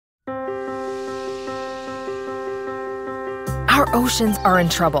Our oceans are in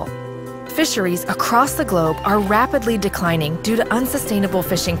trouble. Fisheries across the globe are rapidly declining due to unsustainable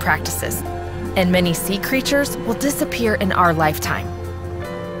fishing practices, and many sea creatures will disappear in our lifetime.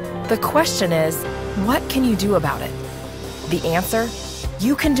 The question is, what can you do about it? The answer?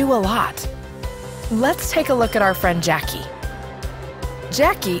 You can do a lot. Let's take a look at our friend Jackie.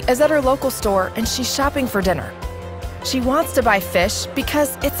 Jackie is at her local store and she's shopping for dinner. She wants to buy fish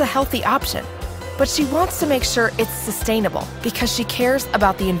because it's a healthy option, but she wants to make sure it's sustainable because she cares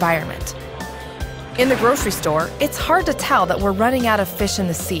about the environment. In the grocery store, it's hard to tell that we're running out of fish in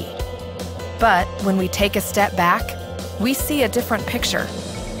the sea. But when we take a step back, we see a different picture.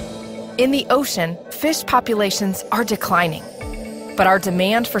 In the ocean, fish populations are declining, but our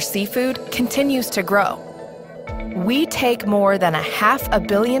demand for seafood continues to grow. We take more than 500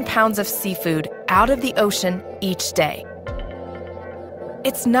 million pounds of seafood out of the ocean each day.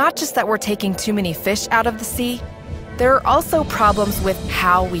 It's not just that we're taking too many fish out of the sea, there are also problems with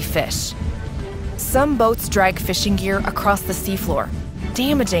how we fish. Some boats drag fishing gear across the seafloor,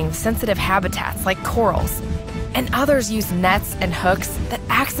 damaging sensitive habitats like corals, and others use nets and hooks that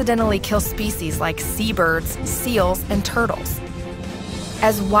accidentally kill species like seabirds, seals, and turtles.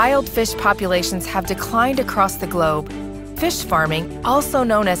 As wild fish populations have declined across the globe, fish farming, also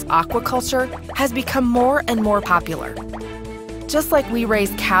known as aquaculture, has become more and more popular. Just like we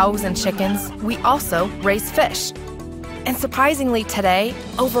raise cows and chickens, we also raise fish. And surprisingly today,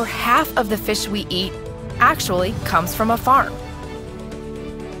 over half of the fish we eat actually comes from a farm.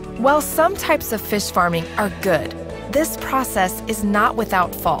 While some types of fish farming are good, this process is not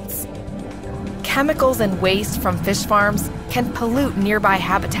without faults. Chemicals and waste from fish farms can pollute nearby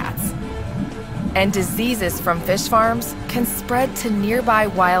habitats. And diseases from fish farms can spread to nearby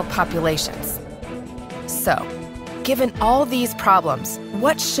wild populations. So, given all these problems,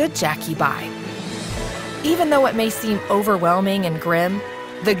 what should Jackie buy? Even though it may seem overwhelming and grim,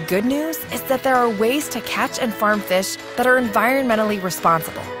 the good news is that there are ways to catch and farm fish that are environmentally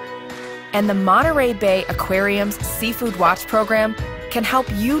responsible. And the Monterey Bay Aquarium's Seafood Watch program can help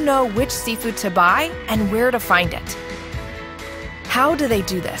you know which seafood to buy and where to find it. How do they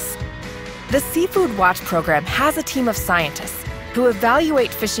do this? The Seafood Watch program has a team of scientists who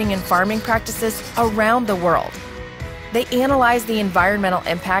evaluate fishing and farming practices around the world. They analyze the environmental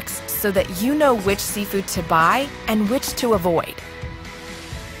impacts so that you know which seafood to buy and which to avoid.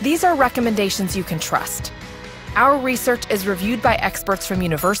 These are recommendations you can trust. Our research is reviewed by experts from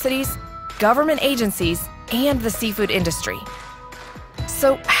universities, government agencies, and the seafood industry.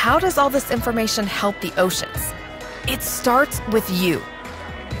 So how does all this information help the oceans? It starts with you.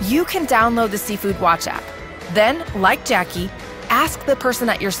 You can download the Seafood Watch app. Then, like Jackie, ask the person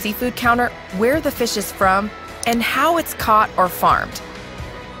at your seafood counter where the fish is from and how it's caught or farmed.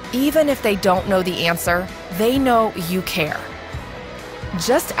 Even if they don't know the answer, they know you care.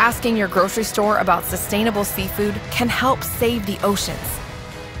 Just asking your grocery store about sustainable seafood can help save the oceans.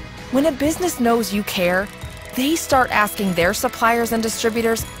 When a business knows you care, they start asking their suppliers and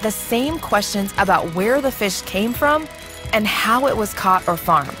distributors the same questions about where the fish came from and how it was caught or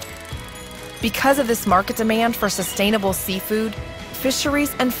farmed. Because of this market demand for sustainable seafood,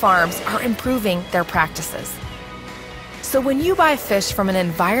 fisheries and farms are improving their practices. So when you buy fish from an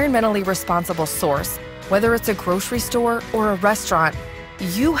environmentally responsible source, whether it's a grocery store or a restaurant,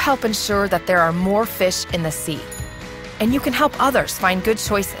 you help ensure that there are more fish in the sea. And you can help others find good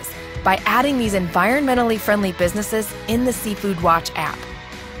choices by adding these environmentally friendly businesses in the Seafood Watch app.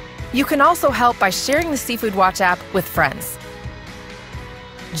 You can also help by sharing the Seafood Watch app with friends.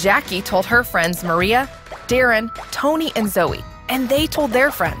 Jackie told her friends Maria, Darren, Tony, and Zoe, and they told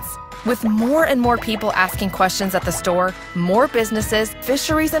their friends. With more and more people asking questions at the store, more businesses,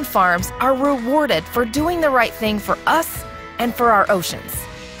 fisheries, and farms are rewarded for doing the right thing for us and for our oceans,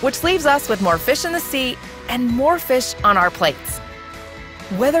 which leaves us with more fish in the sea and more fish on our plates.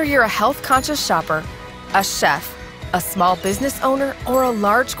 Whether you're a health-conscious shopper, a chef, a small business owner, or a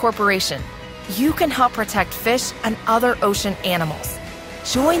large corporation, you can help protect fish and other ocean animals.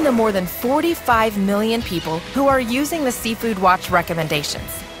 Join the more than 45 million people who are using the Seafood Watch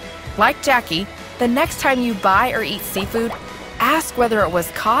recommendations. Like Jackie, the next time you buy or eat seafood, ask whether it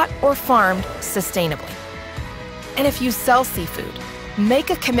was caught or farmed sustainably. And if you sell seafood, make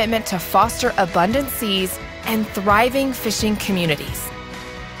a commitment to foster abundant seas and thriving fishing communities.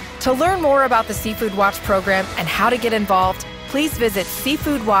 To learn more about the Seafood Watch program and how to get involved, please visit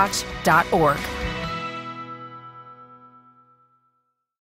seafoodwatch.org.